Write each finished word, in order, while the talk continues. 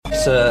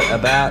So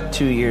about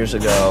 2 years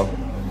ago,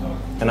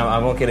 and I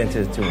won't get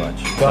into it too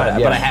much, but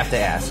I have to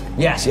ask.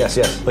 Yes.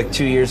 Like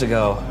 2 years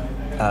ago,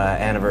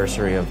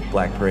 anniversary of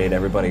Black Parade,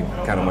 everybody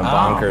kind of went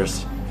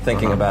bonkers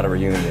thinking about a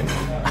reunion.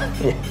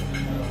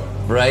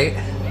 Right?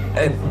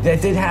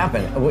 That did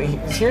happen.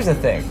 Here's the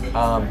thing.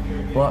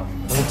 Was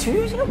it 2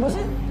 years ago, was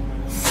it?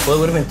 Well, it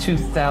would have been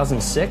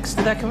 2006.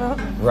 Did that come out?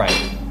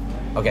 Right.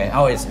 Okay.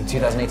 Oh, it's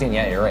 2018.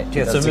 Yeah, you're right.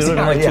 Yeah, so it would have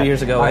been like 2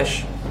 years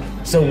ago-ish.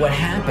 So what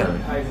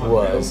happened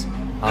was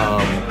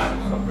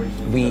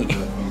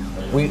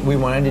we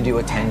wanted to do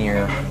a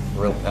 10-year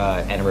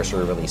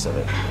anniversary release of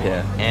it.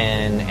 Yeah.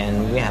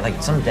 And we had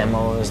like some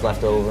demos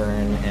left over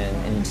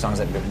and songs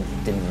that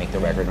didn't make the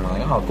record, and we're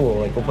like, oh, cool,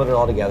 like we'll put it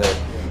all together.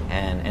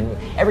 And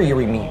every year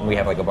we meet and we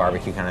have like a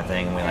barbecue kind of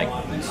thing, and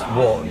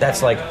we'll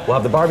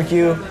have the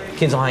barbecue,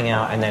 kids will hang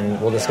out, and then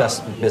we'll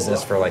discuss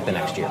business for like the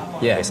next year,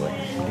 basically.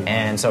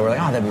 And so we're like,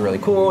 oh, that'd be really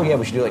cool. Yeah,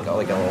 we should do like a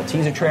little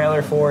teaser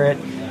trailer for it.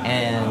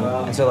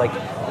 And so like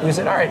we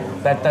said, all right,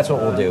 that's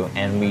what we'll do.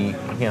 And we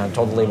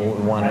told the label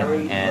we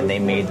wanted, and they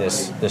made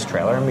this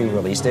trailer, and we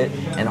released it.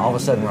 And all of a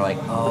sudden we're like,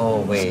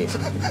 oh wait,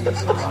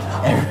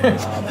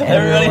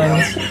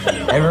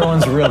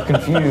 everyone's real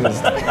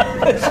confused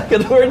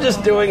because we're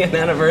just doing an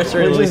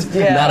anniversary release,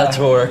 not a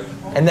tour.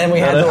 And then we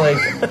had to like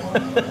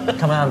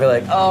come out and be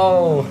like,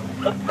 oh,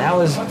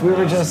 we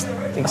were just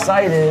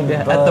excited.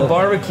 At the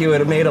barbecue,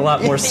 it made a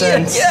lot more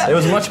sense. It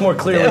was much more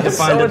clearly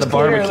defined at the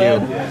barbecue.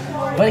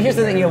 But here's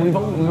the thing, we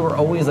were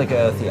always like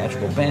a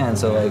theatrical band,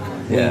 so like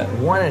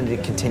we wanted to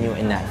continue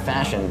in that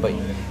fashion, but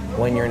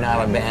when you're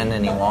not a band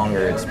any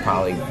longer, it's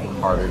probably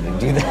harder to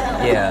do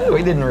that. Yeah. We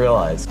didn't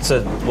realize.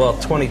 So,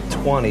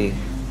 2020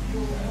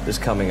 is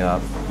coming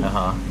up.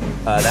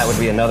 That would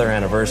be another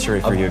anniversary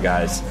for you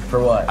guys.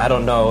 For what? I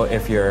don't know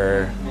if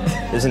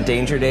isn't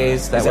Danger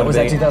Days? Was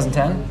that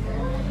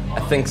 2010? I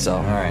think so.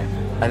 All right.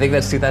 I think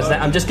that's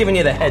 2010. I'm just giving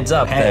you the heads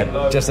up. Hey,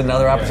 just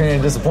another opportunity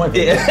to disappoint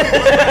people.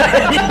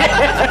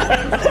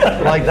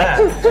 Like that.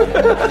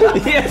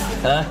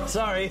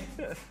 Sorry.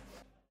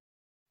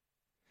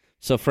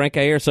 So Frank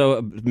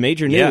Iero,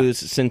 major news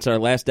since our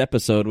last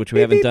episode, which we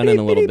haven't done in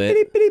a little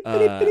bit.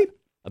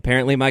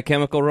 Apparently My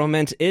Chemical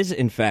Romance is,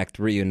 in fact,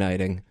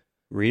 reuniting.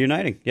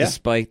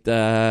 Despite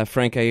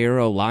Frank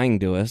Iero lying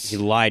to us. He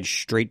lied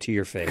straight to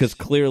your face. Because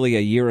clearly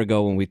a year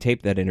ago when we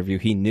taped that interview,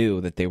 he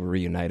knew that they were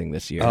reuniting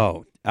this year.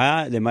 Oh,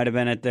 they might have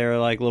been at their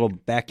like little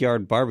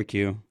backyard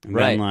barbecue. And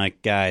been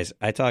like, guys,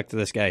 I talked to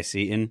this guy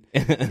Seaton,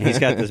 and he's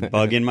got this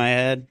bug in my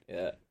head.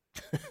 Yeah.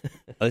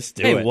 Let's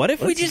do it. Hey, what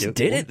if we just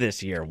did it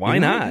this year? Why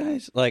not?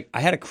 Guys? Like,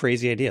 I had a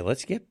crazy idea.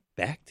 Let's get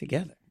back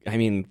together. I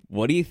mean,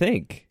 what do you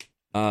think?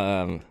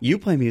 You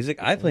play music,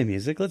 I play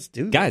music. Let's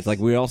do this. Guys, like,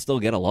 we all still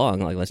get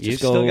along. Like, let's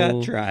just go. You still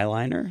got your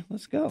eyeliner.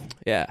 Let's go.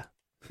 Yeah.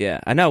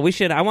 I know. We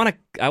should. I want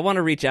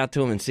to reach out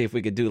to him and see if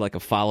we could do like a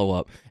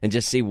follow-up and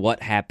just see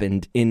what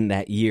happened in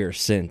that year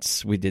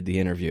since we did the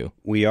interview.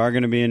 We are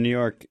going to be in New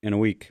York in a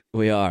week.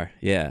 We are.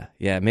 Yeah.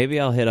 Maybe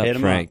I'll hit up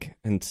Frank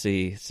and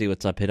see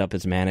what's up. Hit up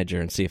his manager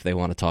and see if they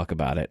want to talk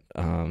about it.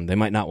 They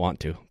might not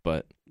want to,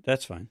 but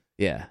that's fine.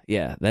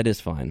 Yeah, that is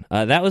fine.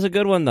 That was a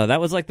good one, though. That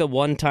was like the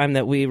one time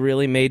that we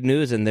really made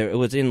news, and it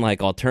was in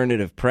like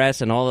alternative press,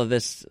 and all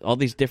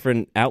these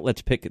different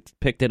outlets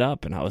picked it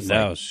up, and I was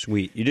that was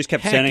sweet. You just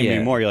kept sending me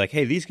more. You're like,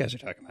 hey, these guys are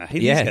talking about it. Hey,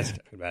 these guys are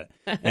talking about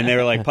it. And they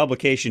were like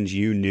publications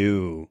you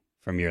knew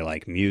from your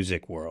like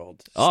music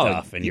world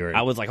stuff, and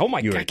I was like, oh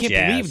my God, I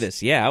can't believe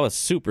this. Yeah, I was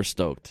super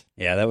stoked.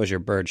 Yeah, that was your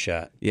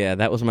birdshot. Yeah,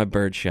 that was my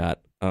birdshot.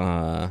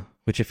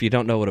 Which, if you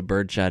don't know what a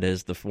birdshot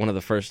is, one of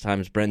the first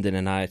times Brendan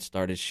and I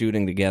started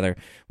shooting together,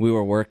 we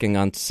were working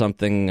on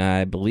something,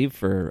 I believe,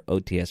 for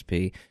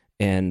OTSP,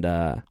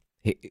 and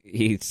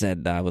he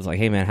said, I was like,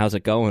 hey, man, how's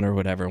it going, or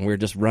whatever, and we were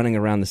just running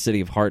around the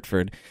city of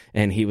Hartford,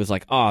 and he was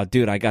like, oh,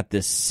 dude, I got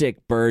this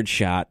sick bird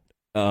shot,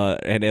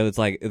 and it was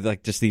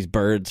like just these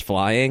birds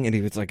flying, and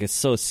he was like, it's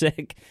so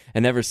sick,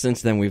 and ever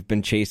since then, we've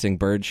been chasing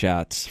bird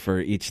shots for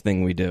each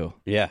thing we do.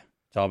 Yeah.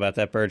 It's all about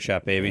that bird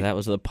shot, baby. That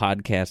was the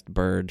podcast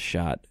bird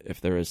shot, if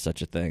there is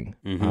such a thing.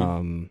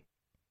 Mm-hmm.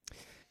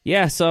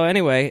 So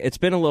anyway, it's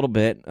been a little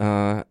bit.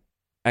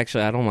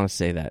 Actually, I don't want to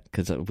say that,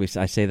 because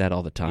I say that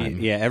all the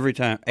time. Yeah, every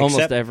time.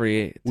 Almost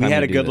every time we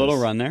had a good little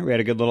run there. We had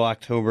a good little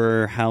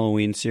October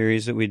Halloween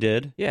series that we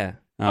did. Yeah.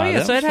 So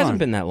it hasn't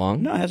been that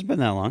long. No, it hasn't been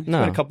that long. It's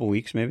been a couple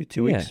weeks, maybe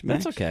 2 weeks.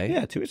 That's okay.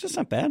 Yeah, 2 weeks. That's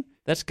not bad.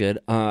 That's good.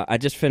 I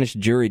just finished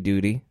Jury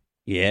Duty.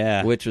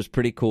 Yeah. Which was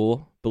pretty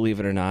cool,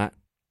 believe it or not.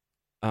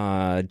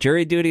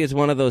 Jury Duty is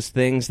one of those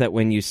things that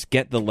when you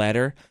get the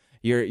letter,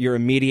 your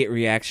immediate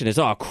reaction is,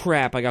 oh,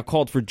 crap, I got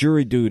called for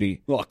jury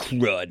duty. Oh,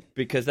 crud.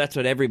 Because that's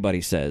what everybody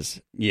says.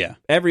 Yeah.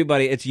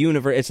 Everybody,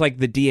 it's like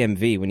the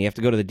DMV. When you have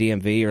to go to the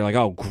DMV, you're like,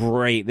 oh,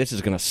 great, this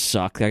is going to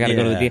suck. I got to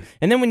go to the DMV.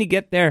 And then when you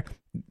get there,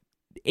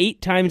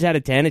 8 times out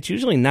of 10, it's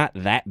usually not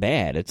that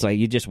bad. It's like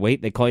you just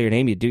wait, they call your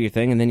name, you do your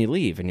thing, and then you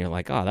leave. And you're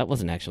like, oh, that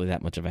wasn't actually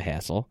that much of a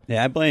hassle.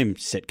 Yeah, I blame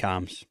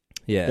sitcoms.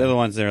 Yeah. They're the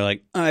ones that are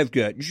like, I've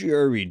got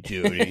jury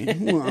duty.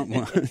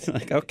 It's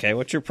like, okay,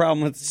 what's your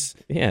problem with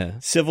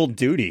civil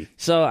duty?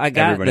 So I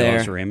got Everybody there.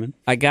 loves Raymond.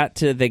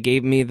 They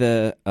gave me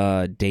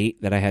the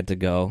date that I had to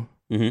go.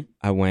 Mm-hmm.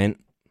 I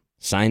went,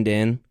 signed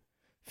in,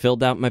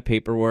 filled out my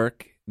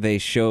paperwork. They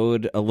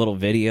showed a little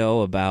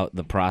video about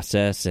the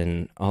process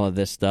and all of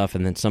this stuff,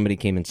 and then somebody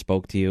came and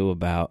spoke to you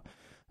about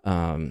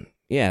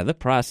the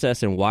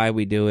process and why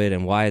we do it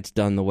and why it's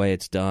done the way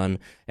it's done.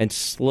 And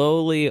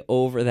slowly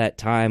over that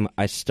time,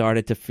 I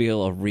started to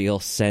feel a real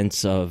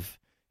sense of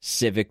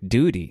civic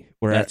duty.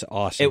 That's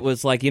awesome. It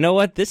was like, you know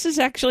what? This is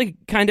actually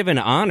kind of an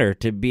honor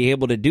to be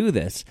able to do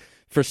this.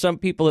 For some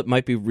people, it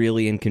might be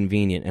really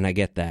inconvenient, and I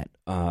get that.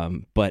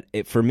 But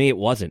for me, it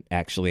wasn't,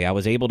 actually. I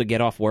was able to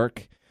get off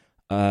work.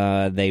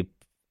 I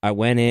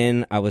went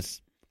in.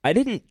 I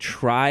didn't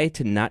try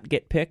to not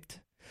get picked.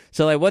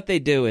 So like what they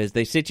do is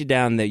they sit you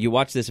down, that you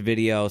watch this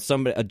video,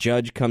 a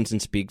judge comes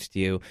and speaks to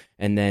you,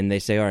 and then they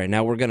say, all right,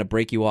 now we're going to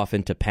break you off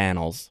into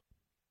panels.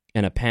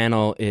 And a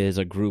panel is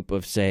a group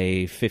of,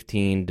 say,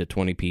 15 to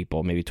 20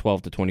 people, maybe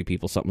 12 to 20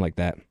 people, something like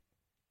that.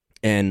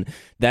 And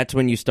that's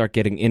when you start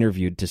getting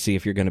interviewed to see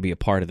if you're going to be a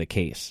part of the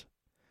case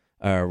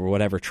or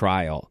whatever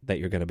trial that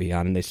you're going to be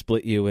on. And they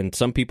split you, and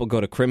some people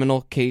go to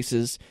criminal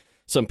cases,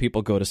 some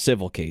people go to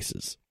civil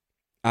cases.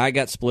 I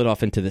got split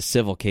off into the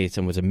civil case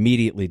and was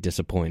immediately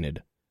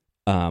disappointed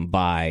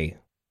by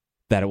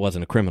that it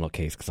wasn't a criminal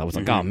case, because I was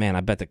like, oh man,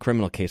 I bet the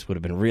criminal case would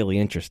have been really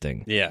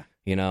interesting. Yeah.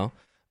 You know?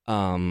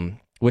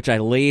 Which I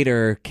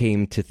later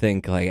came to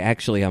think, like,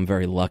 actually, I'm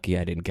very lucky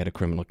I didn't get a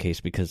criminal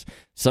case, because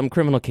some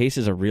criminal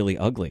cases are really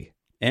ugly.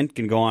 And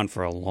can go on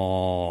for a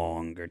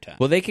longer time.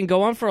 Well, they can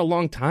go on for a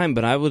long time,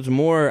 but I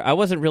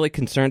wasn't really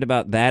concerned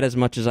about that as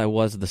much as I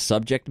was the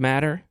subject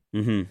matter.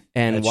 Mm-hmm.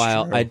 And That's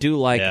while true. I do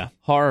like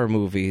horror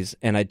movies,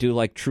 and I do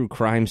like true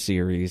crime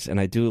series,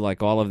 and I do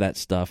like all of that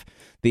stuff,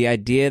 the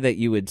idea that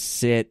you would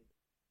sit,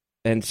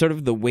 and sort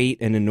of the weight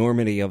and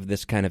enormity of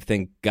this kind of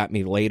thing got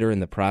me later in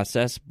the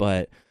process,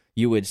 but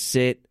you would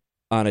sit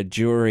on a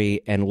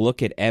jury and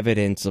look at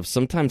evidence of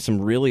sometimes some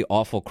really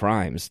awful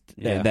crimes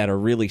that are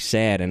really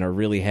sad and are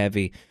really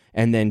heavy,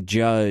 and then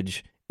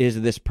judge,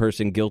 is this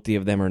person guilty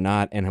of them or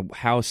not, and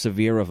how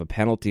severe of a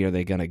penalty are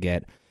they going to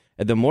get.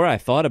 And the more I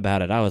thought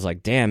about it, I was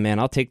like, damn, man,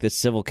 I'll take this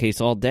civil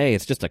case all day.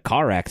 It's just a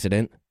car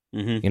accident.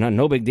 Mm-hmm. You know,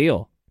 no big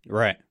deal.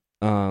 Right.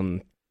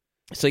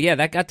 So yeah,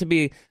 that got to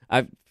be.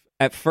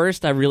 At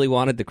first, I really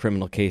wanted the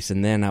criminal case,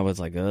 and then I was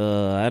like,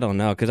 I don't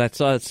know, because I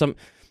saw some.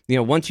 You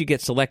know, once you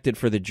get selected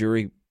for the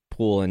jury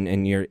pool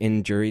and you're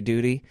in jury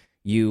duty,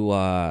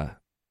 you're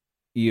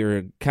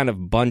kind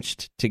of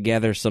bunched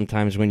together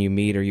sometimes when you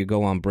meet, or you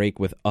go on break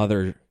with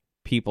other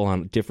people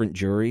on different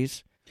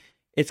juries.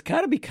 It's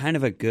got to be kind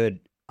of a good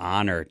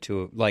honor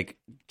to, like,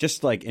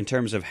 just like in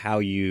terms of how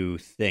you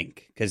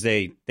think, because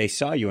they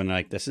saw you and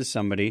like, this is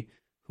somebody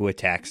who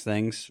attacks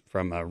things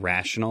from a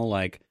rational,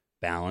 like,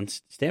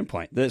 balanced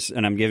standpoint.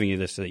 And I'm giving you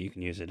this so that you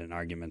can use it in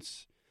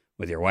arguments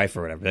with your wife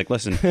or whatever. Like,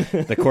 listen,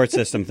 the court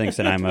system thinks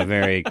that I'm a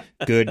very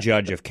good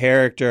judge of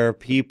character,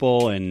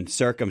 people, and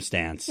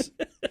circumstance.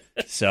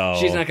 So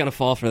she's not going to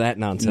fall for that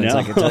nonsense. No.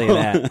 I can tell you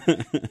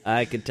that.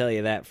 I can tell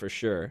you that for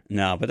sure.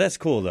 No, but that's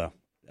cool though.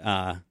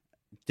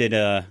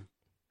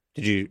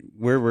 Did you?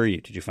 Where were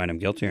you? Did you find him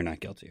guilty or not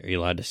guilty? Are you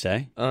allowed to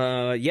say?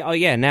 Yeah. Oh,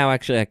 yeah. Now,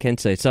 actually, I can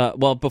say. So,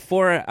 well,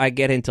 before I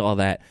get into all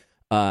that,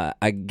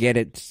 I get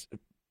it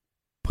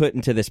put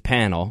into this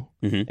panel,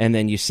 and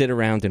then you sit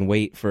around and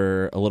wait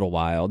for a little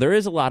while. There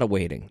is a lot of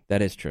waiting.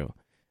 That is true.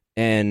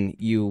 And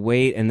you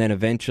wait, and then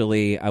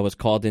eventually I was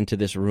called into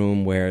this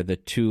room where the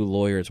two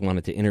lawyers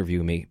wanted to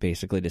interview me,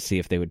 basically, to see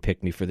if they would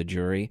pick me for the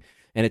jury.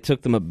 And it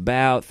took them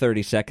about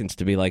 30 seconds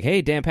to be like,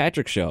 hey, Dan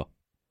Patrick Show.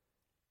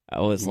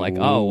 I was like,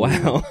 oh,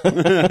 wow.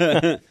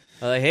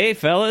 Like, hey,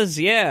 fellas,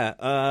 yeah,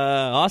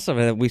 awesome.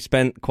 And we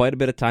spent quite a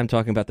bit of time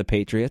talking about the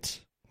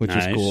Patriots, which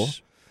is cool.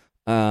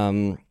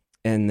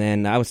 And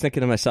then I was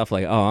thinking to myself,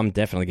 like, oh, I'm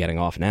definitely getting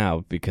off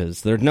now,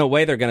 because there's no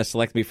way they're going to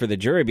select me for the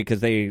jury,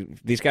 because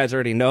these guys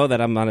already know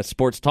that I'm on a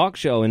sports talk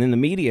show and in the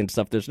media and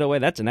stuff. There's no way.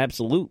 That's an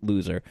absolute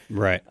loser.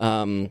 Right.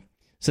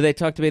 So they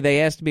talked to me.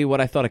 They asked me what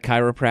I thought of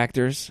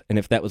chiropractors and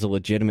if that was a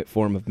legitimate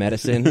form of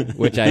medicine,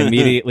 which I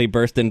immediately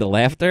burst into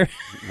laughter.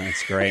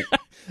 That's great.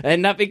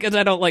 And not because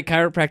I don't like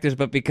chiropractors,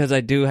 but because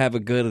I do have a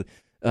good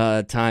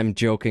time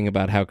joking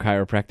about how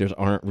chiropractors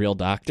aren't real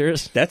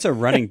doctors. That's a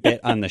running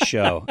bit on the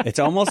show. It's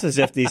almost as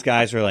if these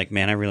guys were like,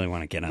 man, I really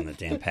want to get on the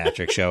Dan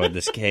Patrick Show with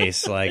this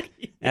case. Like,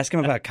 ask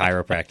them about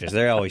chiropractors.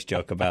 They always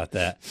joke about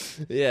that.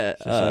 Yeah.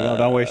 So,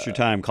 don't waste your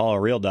time. Call a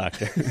real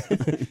doctor.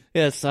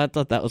 Yes, I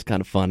thought that was kind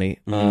of funny.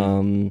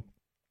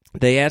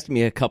 They asked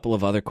me a couple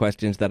of other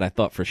questions that I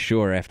thought for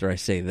sure after I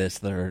say this,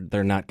 they're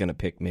not going to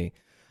pick me.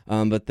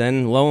 But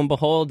then, lo and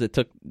behold,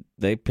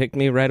 they picked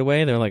me right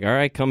away. They're like, all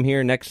right, come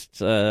here next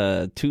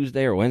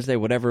Tuesday or Wednesday,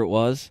 whatever it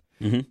was.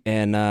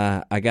 And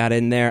I got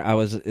in there.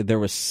 There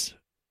was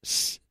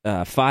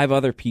 5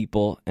 other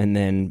people and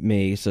then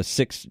me, so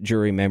 6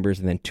 jury members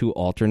and then 2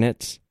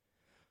 alternates.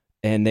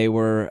 And they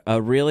were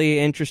a really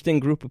interesting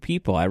group of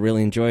people. I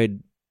really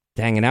enjoyed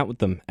hanging out with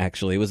them.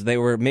 Actually, they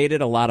made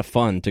it a lot of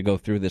fun to go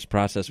through this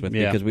process with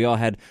because we all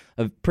had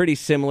a pretty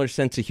similar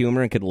sense of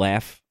humor and could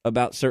laugh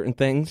about certain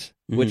things,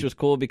 which was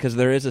cool because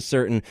there is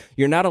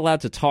you're not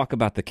allowed to talk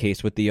about the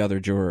case with the other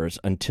jurors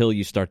until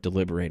you start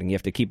deliberating. You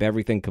have to keep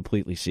everything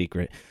completely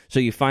secret. So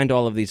you find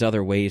all of these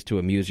other ways to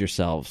amuse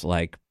yourselves,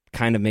 like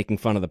kind of making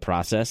fun of the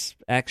process,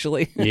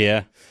 actually.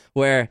 Yeah.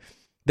 Where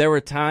there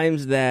were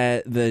times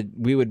that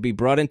we would be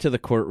brought into the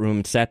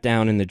courtroom, sat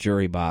down in the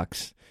jury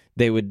box.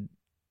 They would,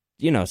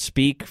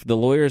 speak. The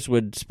lawyers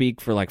would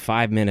speak for like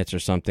 5 minutes or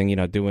something,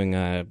 doing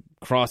a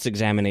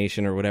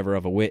cross-examination or whatever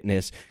of a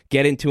witness,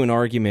 get into an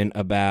argument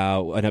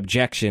about an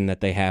objection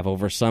that they have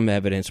over some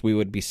evidence. We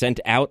would be sent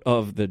out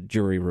of the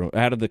jury room,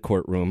 out of the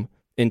courtroom,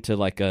 into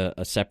like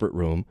a separate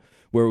room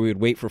where we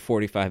would wait for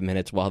 45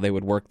 minutes while they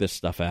would work this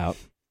stuff out.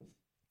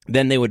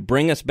 Then they would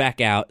bring us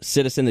back out,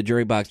 sit us in the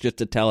jury box just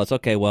to tell us,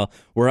 okay, well,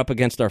 we're up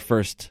against our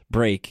first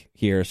break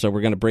here, so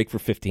we're going to break for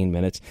 15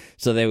 minutes.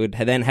 So they would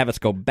then have us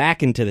go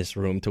back into this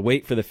room to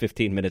wait for the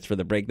 15 minutes for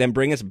the break, then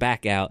bring us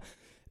back out.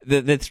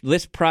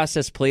 This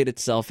process played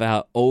itself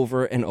out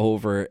over and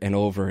over and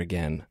over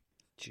again.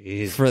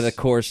 Jesus. For the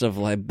course of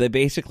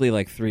basically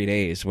like 3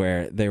 days,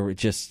 where there were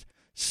just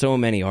so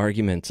many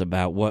arguments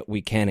about what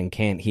we can and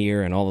can't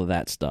hear and all of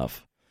that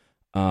stuff.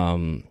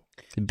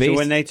 So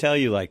when they tell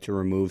you like to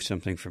remove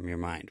something from your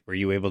mind, were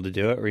you able to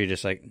do it, or were you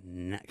just like,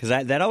 nah? Because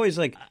that always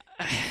like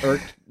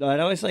that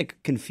always like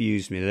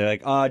confused me. They're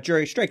like,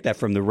 jury, strike that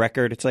from the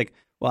record. It's like,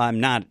 well, I'm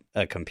not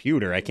a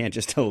computer. I can't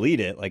just delete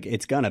it. Like,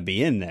 it's gonna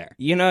be in there.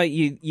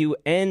 You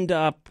end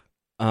up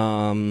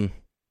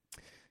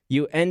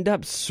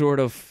sort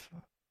of.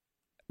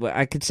 Well,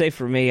 I could say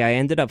for me, I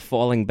ended up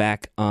falling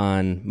back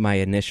on my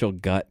initial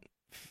gut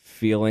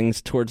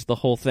feelings towards the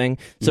whole thing.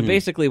 So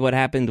basically what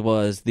happened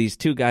was these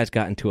two guys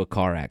got into a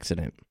car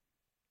accident.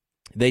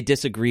 They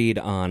disagreed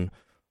on,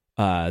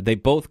 they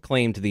both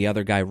claimed the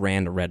other guy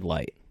ran a red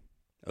light.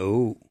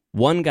 Oh.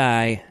 One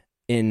guy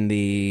in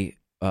the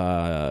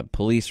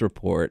police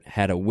report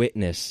had a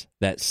witness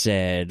that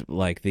said,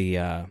 like,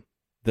 the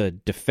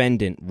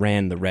defendant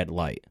ran the red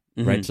light,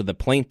 right? So the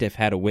plaintiff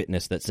had a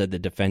witness that said the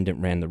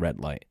defendant ran the red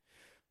light.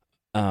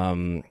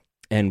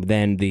 And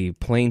then the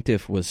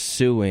plaintiff was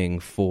suing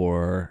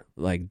for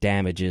like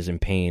damages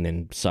and pain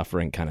and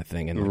suffering kind of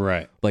thing,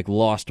 and like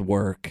lost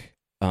work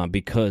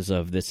because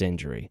of this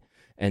injury.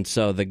 And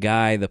so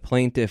the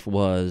plaintiff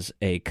was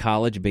a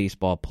college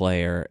baseball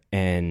player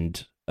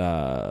and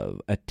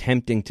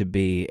attempting to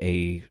be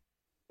a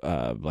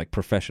like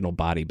professional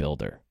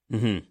bodybuilder,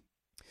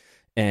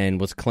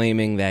 and was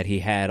claiming that he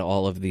had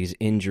all of these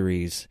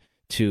injuries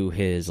to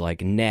his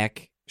like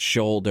neck,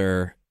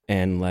 shoulder,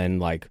 and then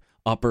like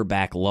upper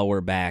back, lower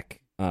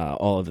back,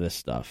 all of this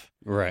stuff.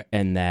 Right.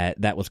 And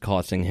that was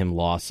causing him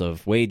loss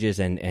of wages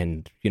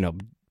and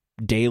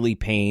daily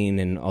pain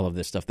and all of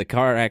this stuff. The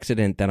car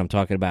accident that I'm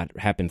talking about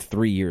happened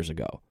 3 years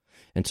ago.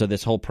 And so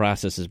this whole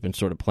process has been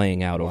sort of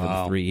playing out over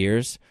the 3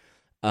 years.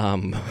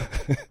 And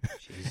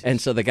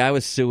so the guy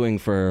was suing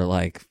for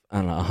like, I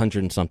don't know, $100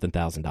 and something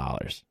thousand.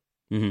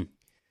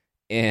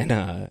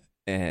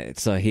 And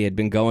so he had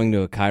been going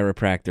to a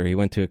chiropractor. He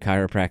went to a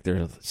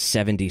chiropractor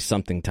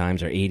 70-something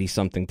times or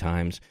 80-something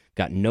times.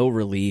 Got no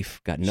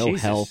relief. Got no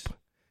help.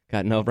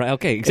 Got no...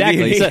 Okay,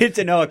 exactly. If you needed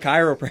to know a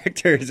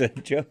chiropractor is a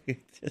joke,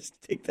 just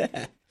take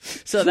that.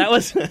 So that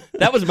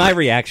was my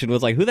reaction.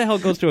 Was like, who the hell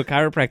goes to a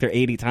chiropractor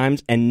 80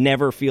 times and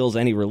never feels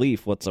any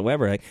relief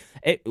whatsoever? Like,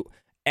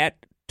 at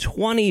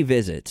 20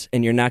 visits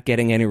and you're not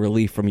getting any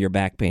relief from your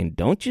back pain,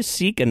 don't you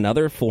seek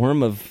another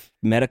form of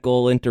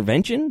medical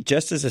intervention?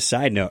 Just as a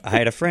side note, I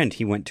had a friend.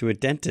 He went to a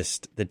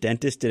dentist. The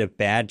dentist did a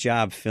bad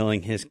job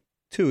filling his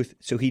tooth,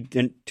 so he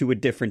went to a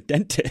different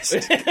dentist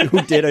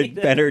who did a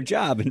better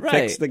job and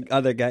fixed the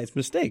other guy's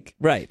mistake.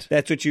 Right.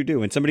 That's what you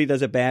do. When somebody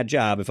does a bad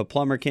job, if a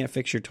plumber can't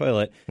fix your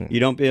toilet, you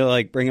don't be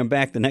like, bring him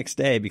back the next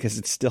day because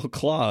it's still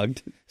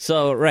clogged.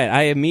 So,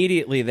 I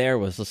immediately there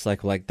was just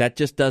like that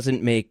just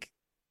doesn't make...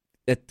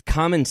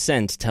 common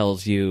sense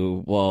tells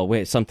you, well,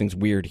 wait, something's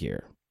weird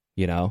here,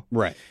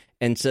 Right.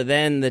 And so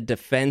then the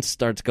defense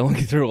starts going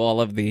through all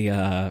of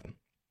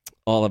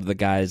the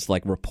guys'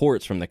 like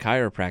reports from the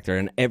chiropractor,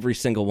 and every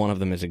single one of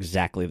them is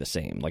exactly the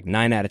same. Like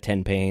 9 out of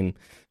 10 pain,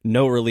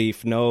 no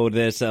relief, no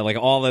this, like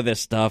all of this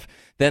stuff.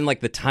 Then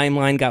like the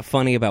timeline got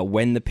funny about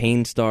when the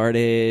pain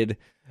started.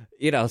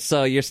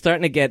 So you're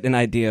starting to get an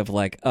idea of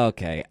like,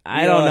 okay,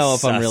 I don't know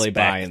if I'm really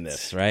buying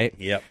this, right?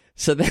 Yep.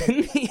 So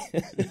then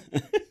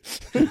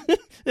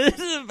this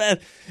is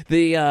bad.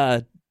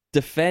 The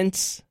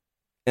defense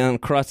on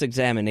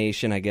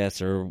cross-examination, I guess,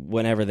 or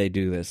whenever they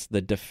do this,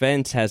 the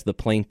defense has the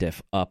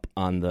plaintiff up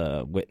on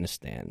the witness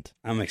stand.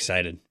 I'm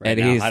excited right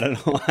now. I don't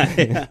know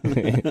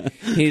why.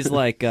 He's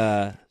like,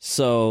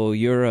 so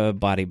you're a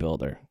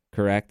bodybuilder,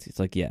 correct? He's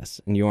like,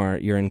 yes. And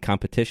you're in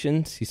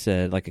competitions? He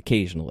said, like,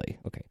 occasionally.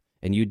 Okay.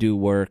 And you do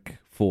work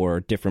for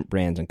different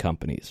brands and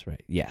companies,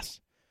 right? Yes.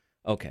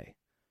 Okay.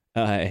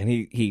 And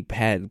he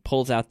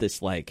pulls out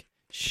this, like,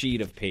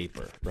 sheet of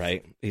paper,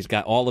 right? He's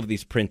got all of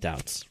these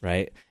printouts,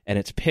 right? And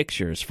it's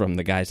pictures from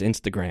the guy's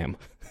Instagram.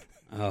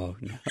 Oh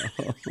no.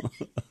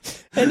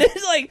 And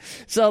it's like,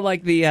 so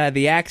like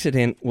the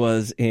accident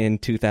was in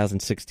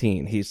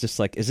 2016. He's just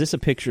like, is this a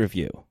picture of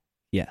you?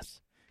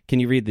 Yes. Can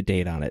you read the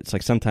date on it? It's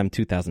like sometime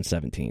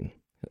 2017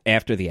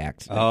 after the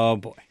accident. Oh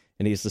boy.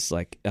 And he's just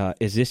like,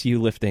 is this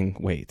you lifting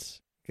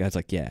weights? The guy's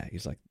like, yeah.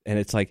 He's like, and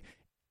it's like,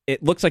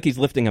 it looks like he's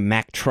lifting a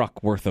Mack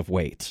truck worth of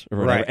weights or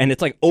whatever. Right. And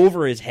it's like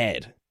over his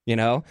head, you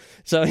know?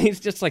 So he's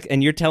just like,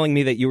 and you're telling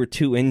me that you were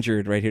too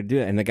injured right here to do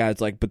it. And the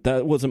guy's like, but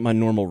that wasn't my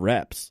normal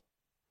reps.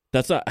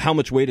 That's not how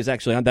much weight is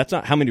actually on. That's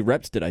not how many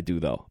reps did I do,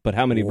 though, but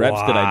how many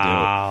reps did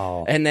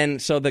I do? And then,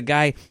 so the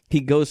guy, he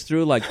goes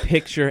through, like,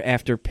 picture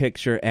after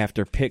picture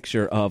after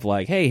picture of,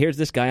 like, hey, here's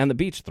this guy on the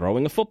beach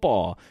throwing a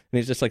football. And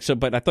he's just like, so,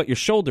 but I thought your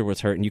shoulder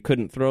was hurt and you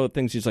couldn't throw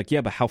things. He's like,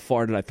 yeah, but how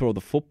far did I throw the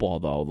football,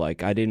 though?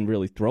 Like, I didn't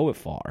really throw it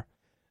far.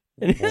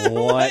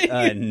 What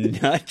a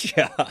nut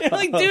job.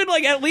 Like, dude,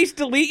 like, at least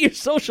delete your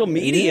social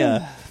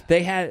media.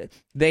 Yeah.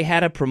 They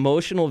had a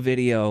promotional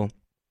video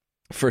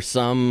for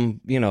some,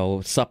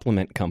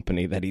 supplement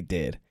company that he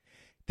did.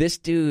 This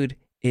dude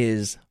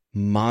is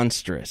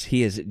monstrous.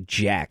 He is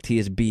jacked. He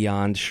is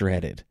beyond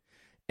shredded.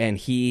 And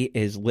he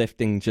is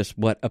lifting just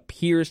what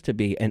appears to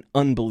be an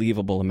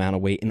unbelievable amount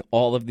of weight in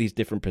all of these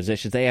different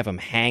positions. They have him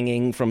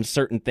hanging from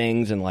certain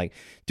things and like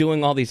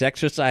doing all these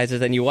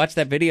exercises. And you watch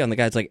that video and the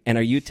guy's like, and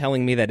are you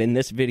telling me that in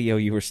this video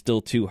you were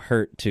still too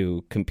hurt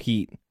to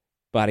compete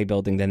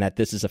bodybuilding, then that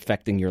this is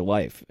affecting your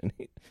life? And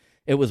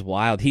it was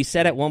wild. He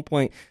said at one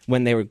point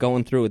when they were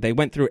going through, they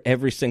went through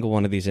every single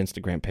one of these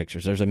Instagram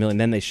pictures. There's a million.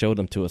 Then they showed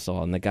them to us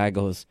all. And the guy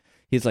goes,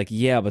 he's like,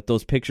 yeah, but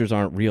those pictures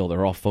aren't real.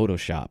 They're all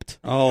Photoshopped.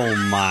 Oh,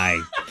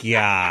 my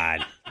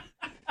God.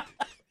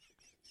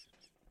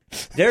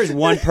 There's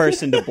one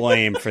person to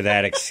blame for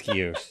that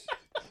excuse.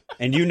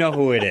 And you know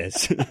who it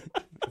is.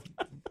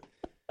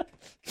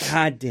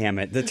 God damn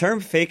it. The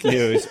term fake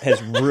news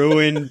has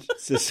ruined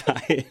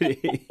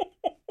society.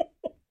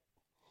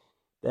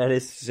 That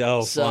is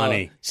so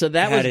funny. So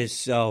that is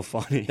so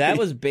funny. That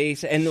was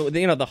base, and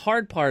the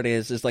hard part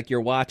is like you're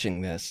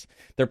watching this.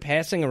 They're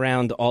passing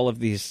around all of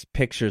these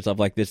pictures of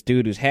like this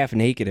dude who's half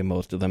naked in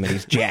most of them, and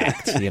he's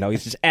jacked.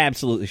 He's just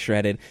absolutely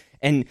shredded.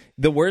 And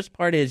the worst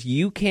part is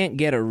you can't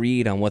get a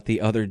read on what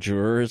the other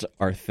jurors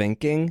are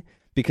thinking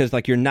because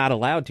like you're not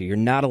allowed to. You're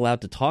not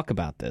allowed to talk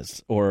about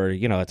this, or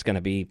it's going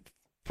to be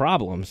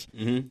problems.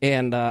 Mm-hmm.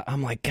 And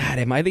I'm like, God,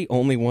 am I the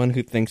only one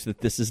who thinks that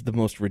this is the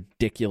most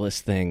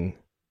ridiculous thing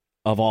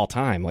of all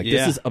time? Like,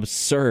 This is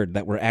absurd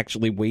that we're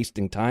actually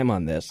wasting time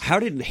on this. How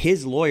did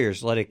his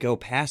lawyers let it go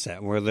past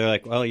that, where they're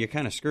like, well, you're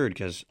kind of screwed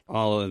because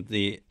all of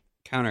the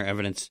counter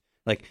evidence,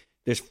 like,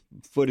 there's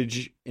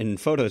footage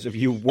and photos of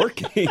you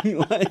working.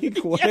 Like,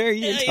 what are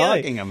you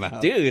talking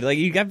about? Dude, like,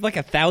 you got like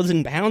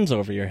 1,000 pounds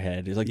over your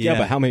head. He's like, yeah,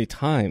 but how many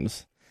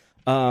times?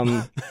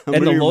 And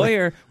the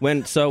lawyer,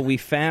 we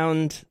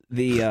found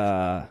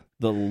the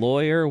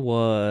lawyer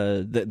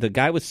was, the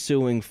guy was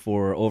suing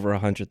for over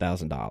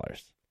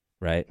 $100,000,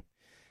 right?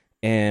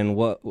 And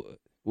what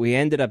we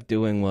ended up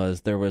doing was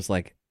there was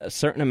like a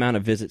certain amount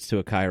of visits to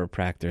a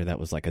chiropractor that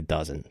was like a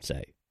dozen,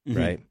 say,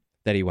 right,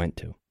 that he went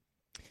to.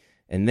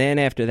 And then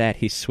after that,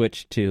 he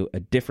switched to a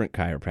different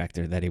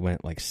chiropractor that he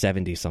went like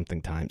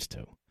 70-something times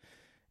to.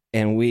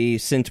 And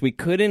since we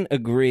couldn't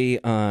agree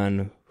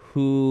on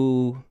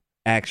who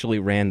actually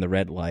ran the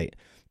red light,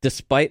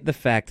 despite the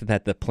fact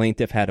that the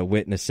plaintiff had a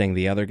witness saying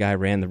the other guy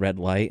ran the red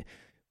light,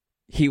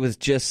 he was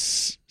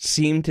just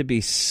seemed to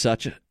be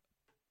such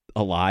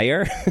a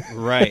liar,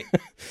 right?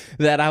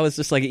 That I was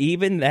just like,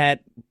 even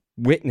that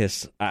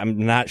witness,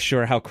 I'm not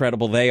sure how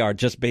credible they are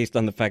just based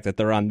on the fact that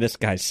they're on this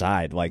guy's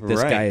side. Like,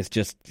 this guy is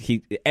just,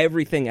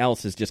 everything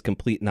else is just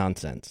complete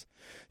nonsense.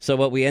 So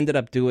what we ended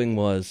up doing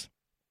was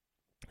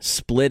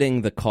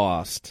splitting the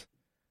cost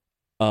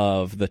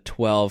of the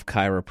 12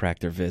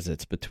 chiropractor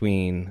visits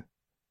between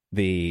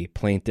the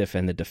plaintiff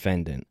and the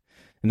defendant.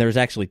 And there was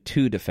actually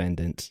 2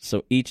 defendants,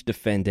 so each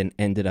defendant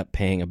ended up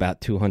paying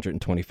about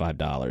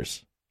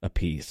 $225 a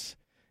piece.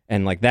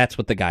 And like that's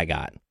what the guy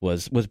got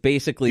was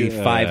basically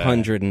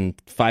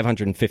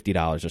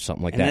 $550 or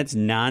something like that. And that's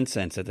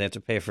nonsense that they have to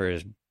pay for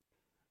his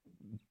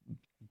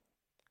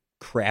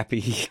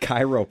crappy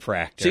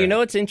chiropractor. So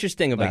what's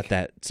interesting about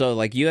that? So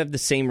like you have the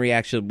same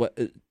reaction.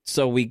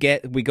 So we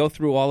go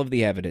through all of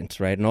the evidence,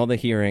 right, and all the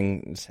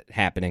hearings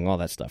happening, all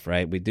that stuff,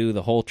 right? We do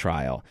the whole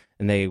trial,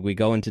 and we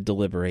go into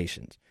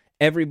deliberations.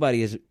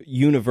 Everybody is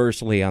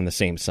universally on the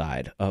same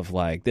side of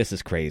like, this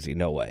is crazy,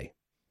 no way.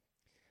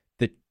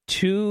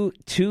 Two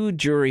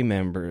jury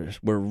members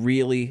were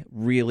really,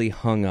 really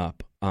hung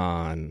up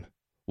on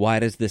why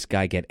does this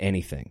guy get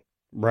anything?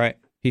 Right.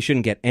 He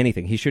shouldn't get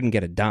anything. He shouldn't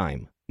get a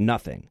dime.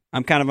 Nothing.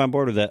 I'm kind of on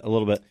board with that a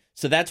little bit.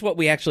 So that's what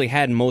we actually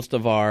had most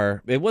of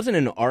our, it wasn't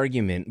an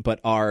argument, but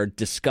our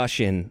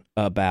discussion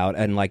about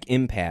and like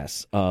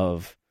impasse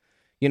of,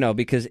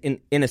 because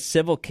in a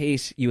civil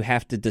case, you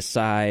have to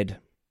decide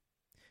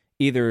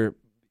either.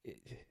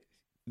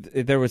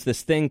 There was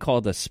this thing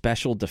called a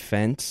special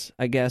defense,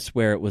 I guess,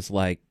 where it was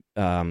like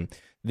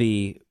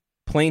the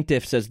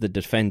plaintiff says the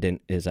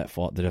defendant is at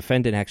fault. The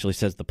defendant actually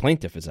says the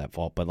plaintiff is at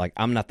fault, but like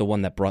I'm not the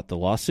one that brought the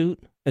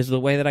lawsuit is the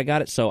way that I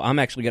got it. So I'm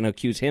actually going to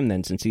accuse him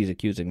then since he's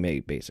accusing me,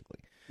 basically.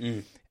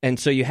 And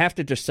so you have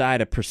to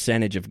decide a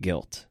percentage of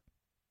guilt.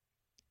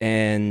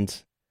 And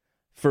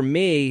for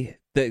me,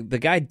 the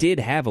guy did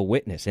have a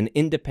witness, an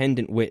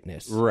independent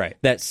witness, Right.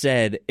 that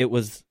said it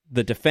was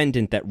the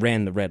defendant that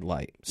ran the red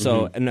light.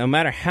 So no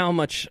matter how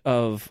much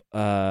of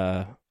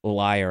a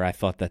liar I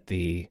thought that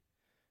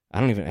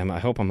I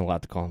hope I'm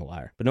allowed to call him a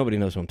liar, but nobody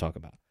knows who I'm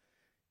talking about.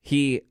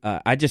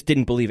 I just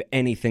didn't believe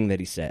anything that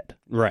he said.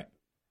 Right.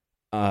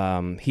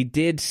 He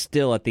did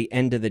still, at the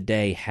end of the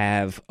day,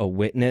 have a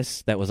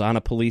witness that was on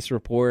a police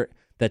report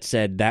that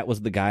said that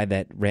was the guy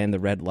that ran the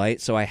red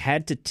light. So I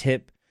had to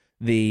tip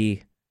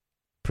the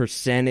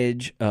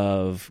percentage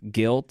of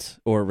guilt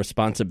or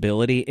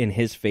responsibility in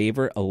his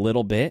favor a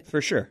little bit.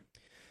 For sure.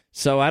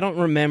 So I don't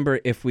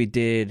remember if we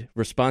did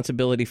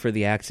responsibility for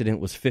the accident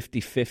was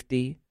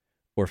 50-50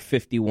 or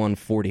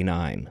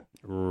 51-49.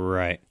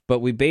 Right.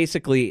 But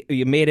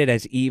you made it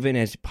as even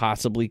as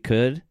possibly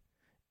could,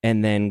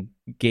 and then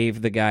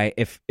gave the guy,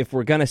 if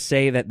we're going to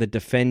say that the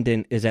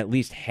defendant is at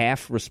least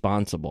half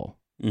responsible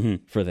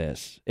for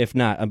this, if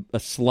not a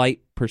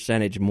slight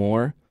percentage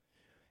more,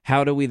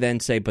 how do we then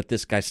say, but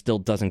this guy still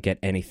doesn't get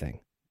anything?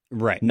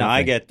 Right. No,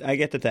 I get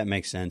that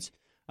makes sense.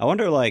 I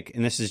wonder, like,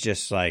 and this is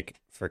just like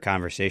for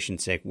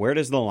conversation's sake, where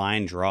does the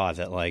line draw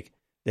that like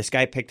this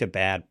guy picked a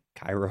bad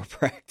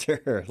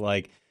chiropractor?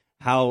 Like,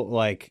 how,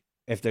 like,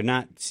 if they're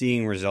not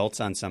seeing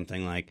results on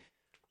something, like,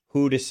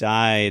 who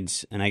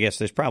decides? And I guess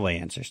there's probably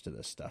answers to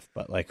this stuff,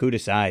 but like, who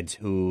decides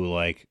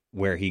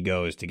where he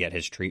goes to get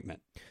his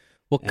treatment?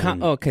 Well,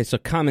 okay, so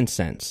common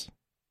sense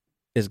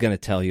is going to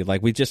tell you,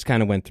 like we just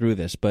kind of went through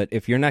this, but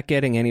if you're not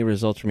getting any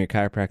results from your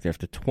chiropractor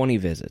after 20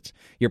 visits,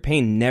 your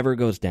pain never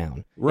goes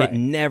down. Right. It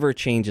never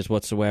changes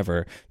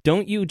whatsoever.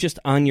 Don't you just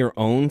on your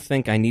own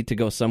think I need to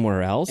go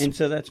somewhere else? And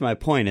so that's my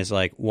point is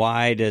like,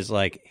 why does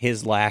like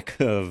his lack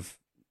of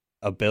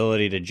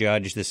ability to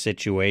judge the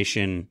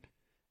situation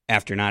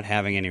after not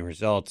having any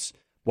results,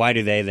 why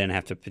do they then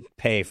have to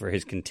pay for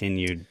his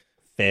continued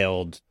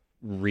failed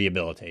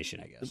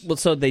rehabilitation, I guess? Well,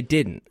 so they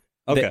didn't.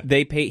 Okay.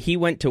 They pay. He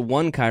went to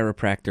one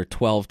chiropractor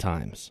 12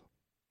 times.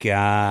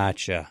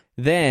 Gotcha.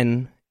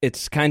 Then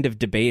it's kind of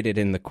debated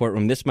in the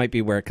courtroom. This might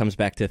be where it comes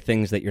back to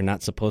things that you're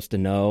not supposed to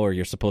know or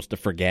you're supposed to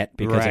forget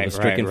because it was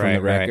stricken from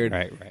the record.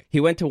 Right. He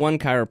went to one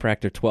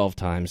chiropractor 12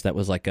 times. That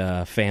was like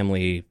a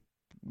family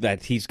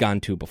that he's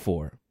gone to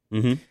before.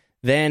 Mm-hmm.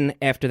 Then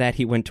after that,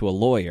 he went to a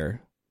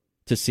lawyer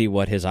to see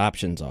what his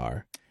options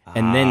are.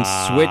 And then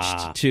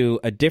switched to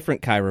a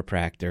different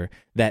chiropractor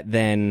that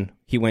then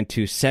he went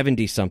to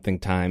 70-something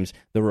times.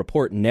 The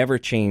report never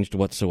changed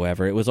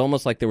whatsoever. It was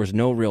almost like there was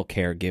no real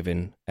care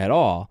given at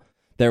all.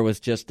 There was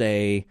just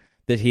that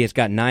he has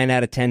got 9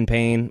 out of 10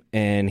 pain,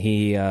 and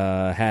he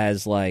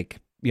has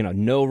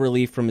no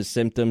relief from his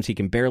symptoms. He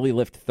can barely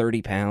lift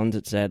 30 pounds,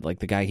 it said. Like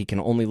the guy, he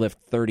can only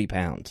lift 30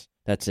 pounds.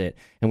 That's it.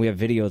 And we have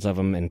videos of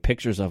him and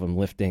pictures of him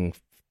lifting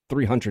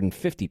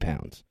 350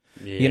 pounds.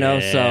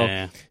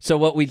 Yeah. So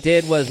what we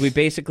did was we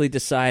basically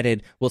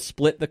decided we'll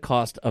split the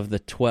cost of the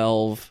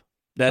 12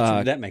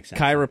 that makes sense.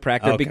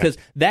 chiropractor Okay. because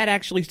that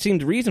actually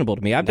seemed reasonable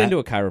to me. I've been to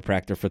a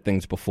chiropractor for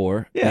things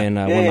before, and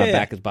when my yeah.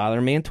 back is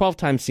bothering me, and 12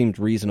 times seemed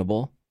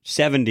reasonable.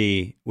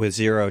 70 with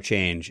zero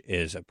change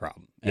is a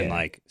problem and Yeah.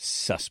 like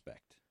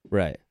suspect.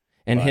 Right.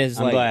 And But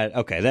I'm glad.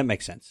 Okay, that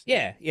makes sense.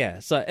 Yeah.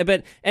 So,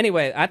 but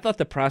anyway, I thought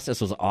the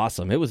process was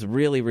awesome. It was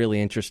really,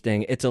 really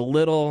interesting. It's a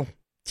little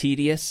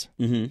tedious.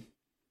 Mm-hmm.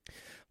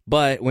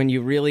 But when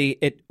you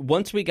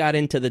once we got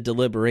into the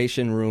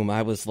deliberation room,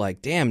 I was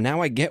like, damn,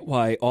 now I get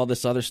why all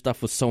this other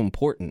stuff was so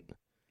important.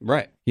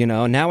 Right.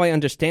 Now I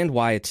understand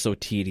why it's so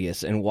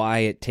tedious and why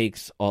it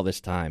takes all this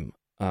time.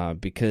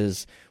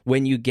 Because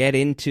when you get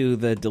into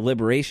the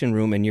deliberation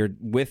room and you're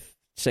with,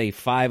 say,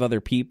 5 other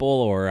people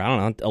or, I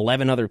don't know,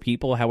 11 other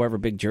people, however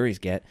big juries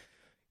get,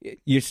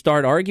 you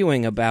start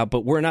arguing about,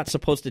 but we're not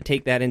supposed to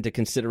take that into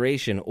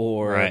consideration.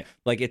 Or, Right.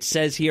 like it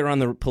says here on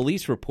the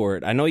police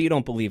report, I know you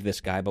don't believe this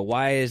guy, but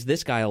why is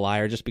this guy a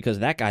liar just because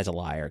that guy's a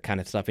liar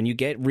kind of stuff. And you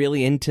get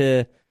really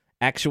into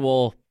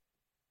actual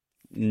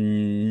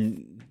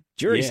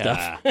jury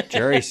stuff.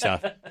 Jury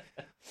stuff.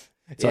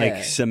 It's Yeah.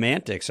 like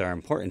semantics are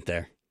important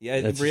there. Yeah,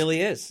 it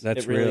really is.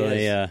 That's It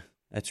really is.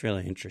 that's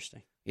really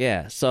interesting.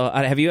 Yeah. So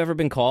have you ever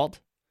been called?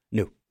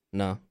 No.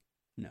 No.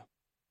 No.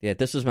 Yeah,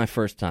 this is my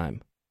first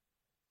time.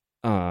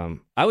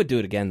 I would do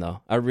it again,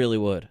 though. I really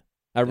would.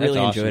 I really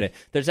awesome. enjoyed it.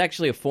 There's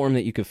actually a form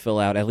that you could fill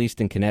out, at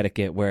least in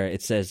Connecticut, where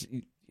it says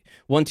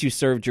once you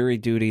serve jury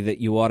duty that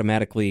you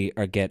automatically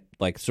get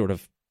like sort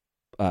of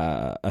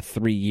a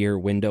 3-year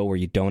window where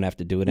you don't have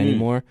to do it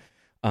anymore.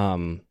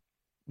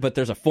 But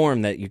there's a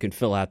form that you can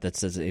fill out that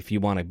says if you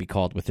want to be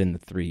called within the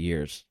 3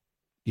 years,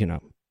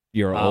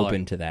 you're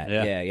open to that.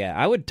 Yeah.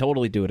 I would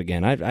totally do it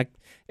again.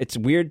 It's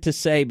weird to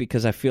say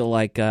because I feel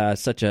like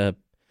such a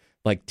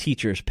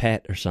teacher's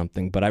pet or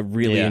something, but I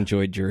really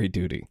enjoyed jury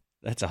duty.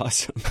 That's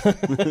awesome.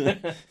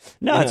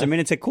 No,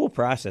 it's a cool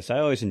process. I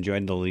always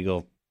enjoyed the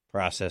legal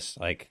process.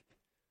 Like,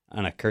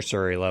 on a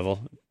cursory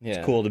level. Yeah.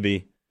 It's cool to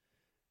be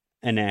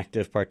an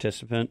active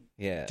participant.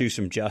 Yeah. Do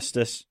some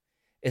justice.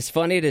 It's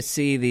funny to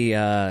see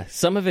the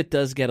some of it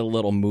does get a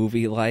little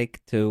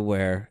movie-like too,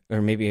 where,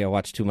 or maybe I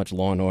watch too much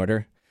Law and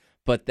Order,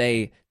 but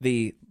the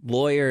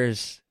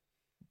lawyers,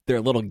 there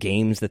are little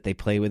games that they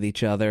play with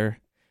each other,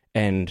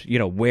 and you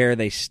know where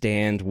they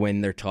stand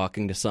when they're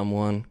talking to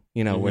someone,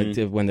 you know,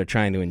 when they're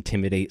trying to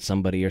intimidate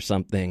somebody or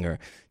something, or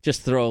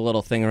just throw a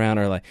little thing around,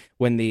 or like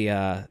when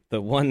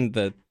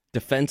the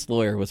defense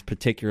lawyer was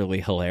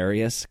particularly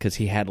hilarious because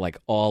he had like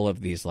all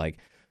of these like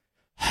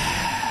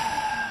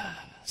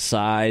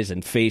sighs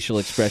and facial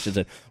expressions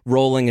and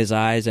rolling his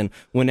eyes, and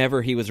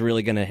whenever he was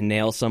really going to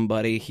nail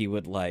somebody, he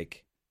would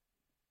like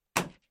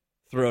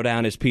throw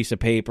down his piece of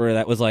paper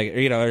that was like,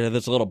 you know,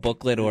 this little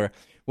booklet, or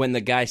when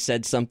the guy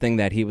said something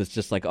that he was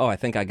just like, oh, I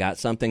think I got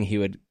something, he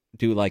would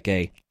do like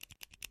a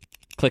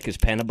click his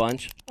pen a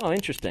bunch. Oh,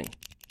 interesting.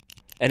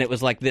 And it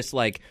was like this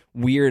like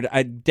weird,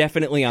 I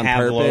definitely on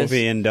purpose.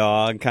 Pavlovian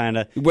dog kind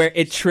of. Where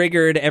it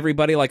triggered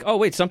everybody like, oh,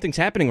 wait, something's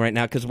happening right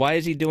now because why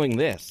is he doing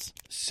this?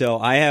 So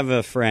I have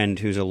a friend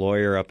who's a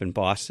lawyer up in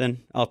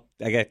Boston.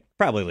 I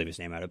probably leave his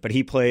name out of it, but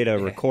he played a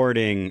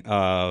recording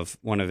of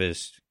one of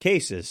his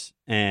cases,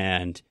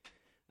 and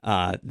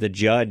the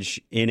judge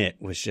in it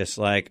was just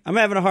like, I'm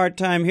having a hard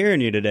time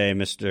hearing you today,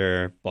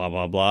 Mr. Blah,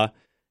 blah, blah.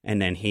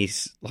 And then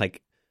he's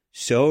like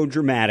so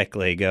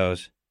dramatically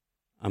goes,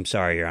 I'm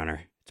sorry, Your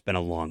Honor. It's been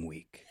a long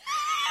week.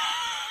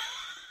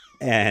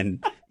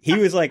 And he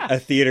was like a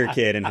theater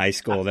kid in high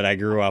school that I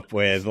grew up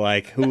with,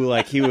 like who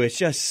like he was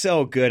just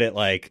so good at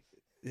like,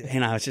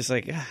 and I was just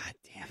like, damn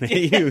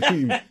it, you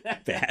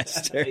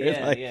bastard.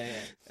 And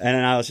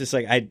then I was just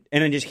like, and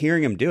then just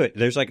hearing him do it,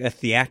 there's like a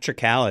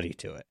theatricality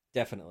to it.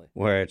 Definitely.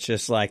 Where it's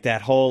just like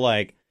that whole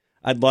like,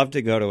 I'd love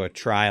to go to a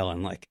trial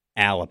in like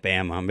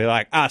Alabama and be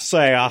like, I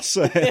say.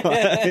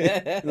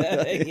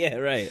 Yeah,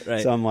 right.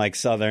 Some like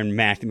Southern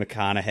Matthew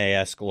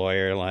McConaughey-esque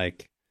lawyer,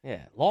 like,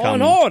 yeah, Law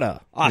and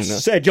Order. I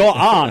said, Your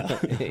Honor.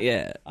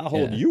 Yeah. I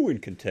hold you in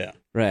contempt.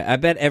 Right. I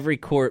bet every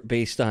court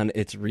based on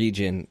its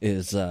region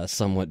is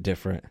somewhat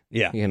different.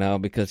 Yeah. You know,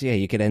 because,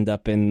 you could end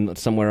up in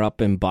somewhere up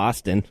in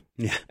Boston.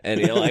 Yeah. And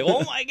you're like,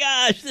 oh my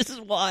gosh, this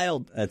is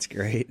wild. That's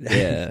great.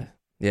 Yeah.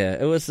 Yeah.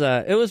 It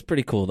was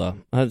pretty cool, though.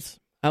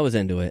 I was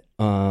into it.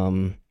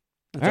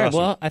 That's all right, awesome.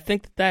 well, I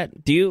think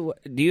that do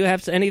you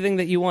have anything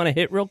that you want to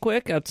hit real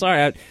quick? I'm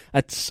sorry,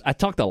 I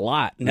talked a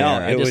lot. No,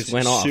 there. I just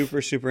went off.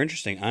 Super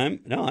interesting.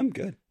 I'm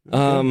good.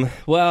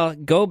 Well,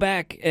 go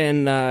back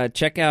and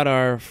check out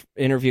our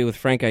interview with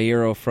Frank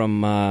Iero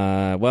from.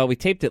 We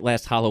taped it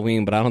last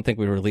Halloween, but I don't think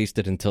we released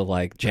it until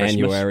like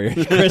January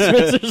or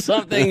Christmas or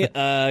something.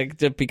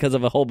 Just because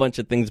of a whole bunch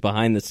of things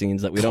behind the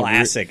scenes that we don't.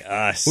 Classic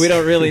us. We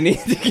don't really need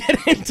to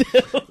get into.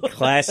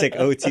 Classic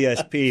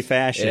OTSP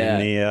fashion.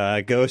 Yeah.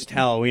 The Ghost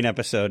Halloween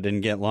episode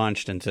didn't get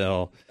launched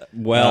until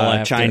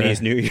after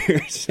Chinese New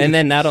Year's. And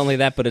then not only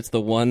that, but it's the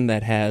one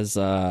that has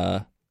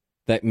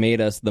that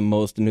made us the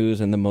most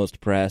news and the most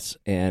press,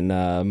 and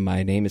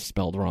my name is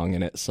spelled wrong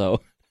in it.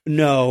 So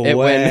no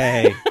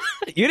way.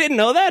 You didn't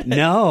know that?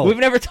 No, we've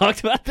never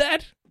talked about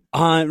that.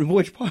 On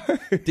which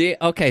part?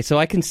 Okay, so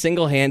I can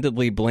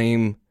single-handedly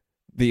blame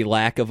the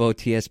lack of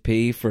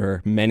OTSP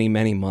for many,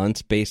 many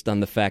months based on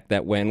the fact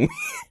that when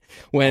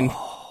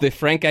the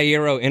Frank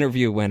Iero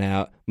interview went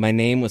out, my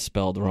name was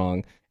spelled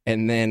wrong,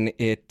 and then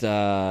it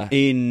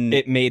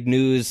made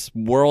news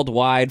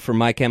worldwide for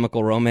My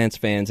Chemical Romance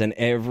fans, and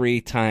every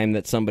time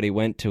that somebody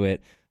went to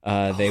it,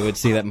 they would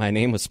see that my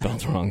name was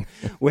spelled wrong.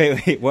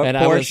 Wait, what and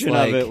portion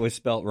like, of it was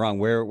spelled wrong?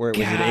 Where was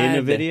it in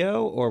a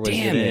video, or was it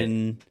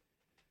in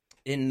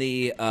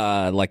the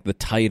like the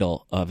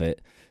title of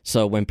it?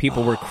 So when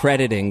people were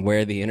crediting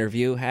where the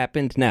interview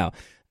happened, now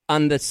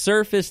on the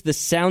surface, this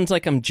sounds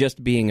like I'm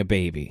just being a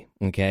baby.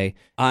 Okay,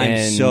 I'm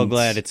so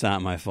glad it's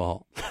not my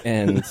fault.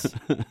 And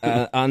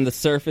on the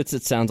surface,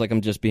 it sounds like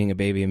I'm just being a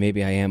baby, and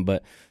maybe I am.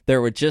 But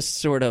there were just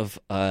sort of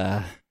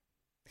there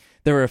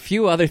were a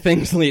few other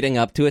things leading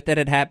up to it that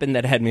had happened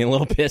that had me a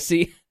little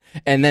pissy,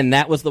 and then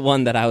that was the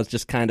one that I was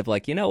just kind of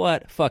like, you know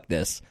what, fuck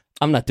this,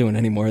 I'm not doing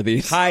any more of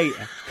these.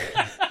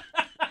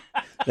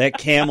 That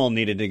camel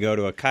needed to go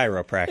to a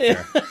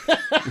chiropractor.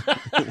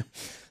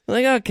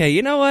 Like, okay,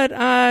 you know what?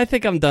 I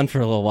think I'm done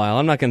for a little while.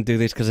 I'm not going to do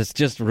these because it's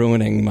just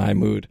ruining my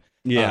mood.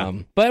 Yeah.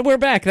 But we're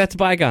back. That's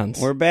bygones.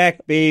 We're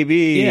back,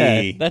 baby.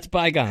 Yeah, that's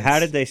bygones. How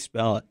did they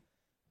spell it?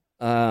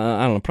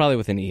 I don't know. Probably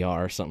with an ER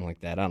or something like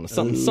that. I don't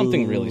know.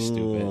 Something really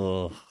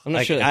stupid. I'm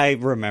not sure. I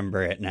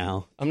remember it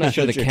now. I'm not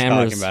sure the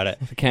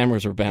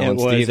cameras were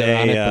balanced either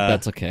on it, but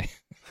that's okay.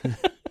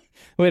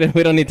 We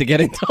don't need to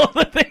get into all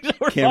the things that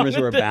were cameras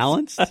wrong were with this.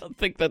 balanced. I don't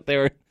think that they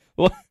were.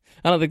 Well,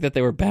 I don't think that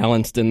they were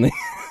balanced in the,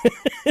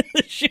 in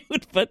the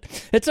shoot, but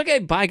it's okay.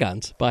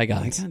 Bygones.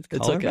 It's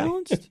color okay.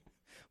 balanced?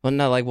 Well,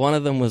 no, like one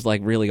of them was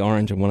like really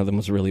orange and one of them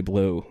was really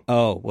blue.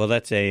 Oh, well,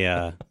 that's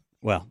a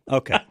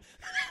okay.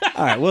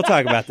 All right, we'll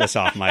talk about this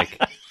off mic.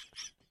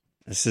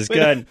 This is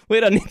good. We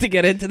don't need to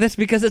get into this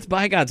because it's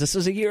bygones. This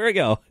was a year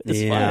ago.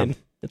 It's fine.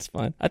 It's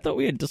fine. I thought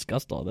we had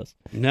discussed all this.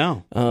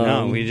 No,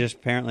 we just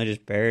apparently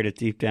just buried it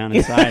deep down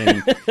inside.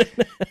 And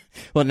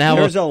well, now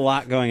there was a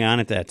lot going on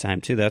at that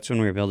time too. That's when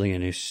we were building a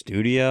new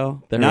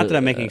studio. Not that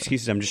I'm making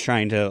excuses. I'm just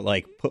trying to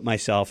like put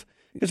myself,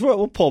 because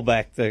we'll pull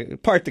back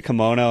the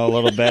kimono a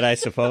little bit, I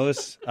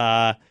suppose.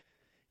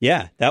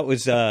 Yeah, that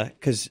was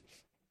because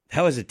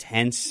that was a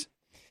tense,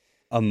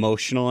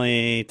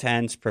 emotionally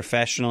tense,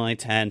 professionally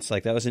tense.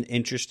 Like that was an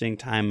interesting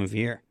time of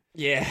year.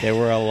 Yeah, there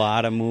were a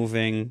lot of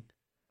moving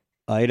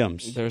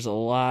items. There's a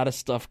lot of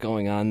stuff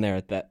going on there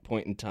at that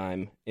point in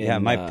time. Yeah,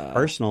 my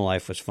personal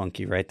life was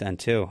funky right then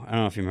too. I don't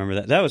know if you remember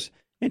that. That was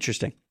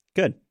interesting.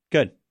 Good.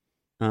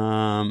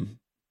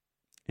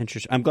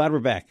 Interesting. I'm glad we're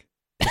back.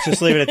 Let's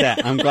just leave it at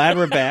that. I'm glad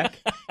we're back.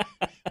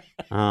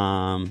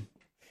 And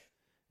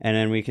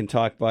then we can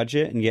talk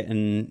budget and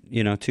getting,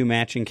 2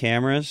 matching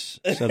cameras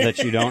so that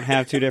you don't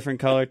have 2 different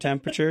color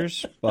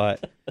temperatures.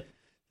 But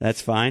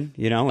that's fine.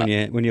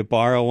 When you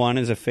borrow one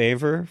as a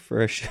favor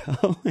for a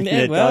show and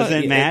it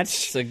doesn't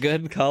match, it's a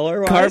good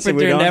color.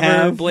 Carpenter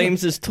never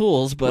blames his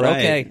tools, but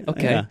right.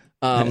 Okay.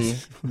 Yeah.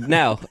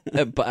 Now,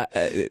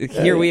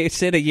 here we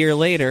sit a year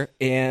later,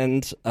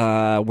 and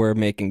we're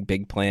making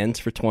big plans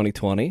for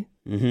 2020.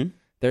 Mm-hmm.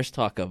 There's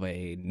talk of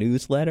a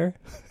newsletter.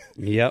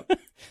 Yep.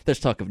 There's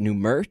talk of new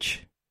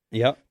merch.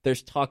 Yep.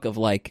 There's talk of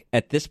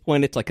at this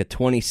point, it's like a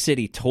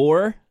 20-city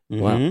tour.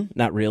 Mm-hmm. Well,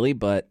 not really,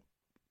 but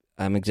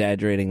I'm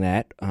exaggerating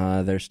that.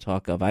 There's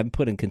talk of I'm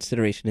putting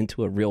consideration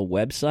into a real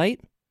website.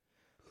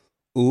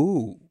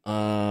 Ooh.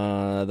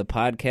 The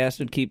podcast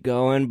would keep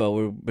going, but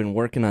we've been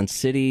working on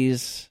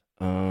cities.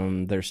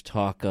 There's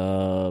talk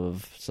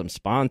of some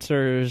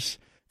sponsors.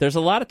 There's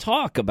a lot of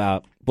talk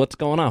about what's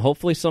going on.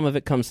 Hopefully some of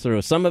it comes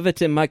through. Some of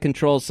it's in my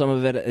control. Some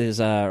of it is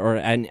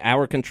in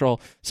our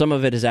control. Some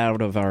of it is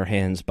out of our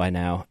hands by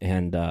now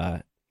and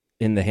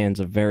in the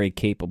hands of very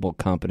capable,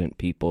 competent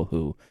people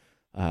who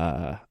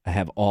I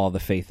have all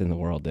the faith in the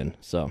world in.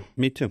 So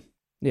me too.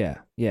 Yeah,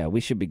 we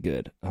should be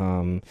good.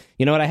 You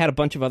know what? I had a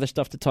bunch of other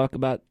stuff to talk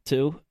about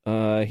too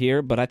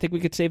here, but I think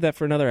we could save that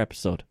for another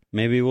episode.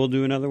 Maybe we'll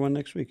do another one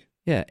next week.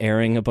 Yeah,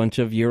 airing a bunch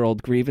of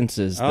year-old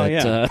grievances.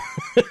 Yeah.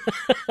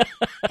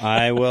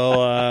 I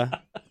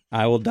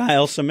will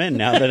dial some in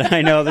now that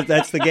I know that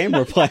that's the game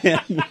we're playing.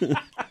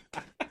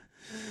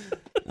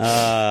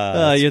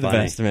 You're the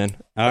best, man.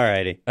 All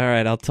righty. All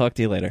right, I'll talk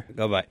to you later.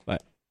 Go bye. Bye.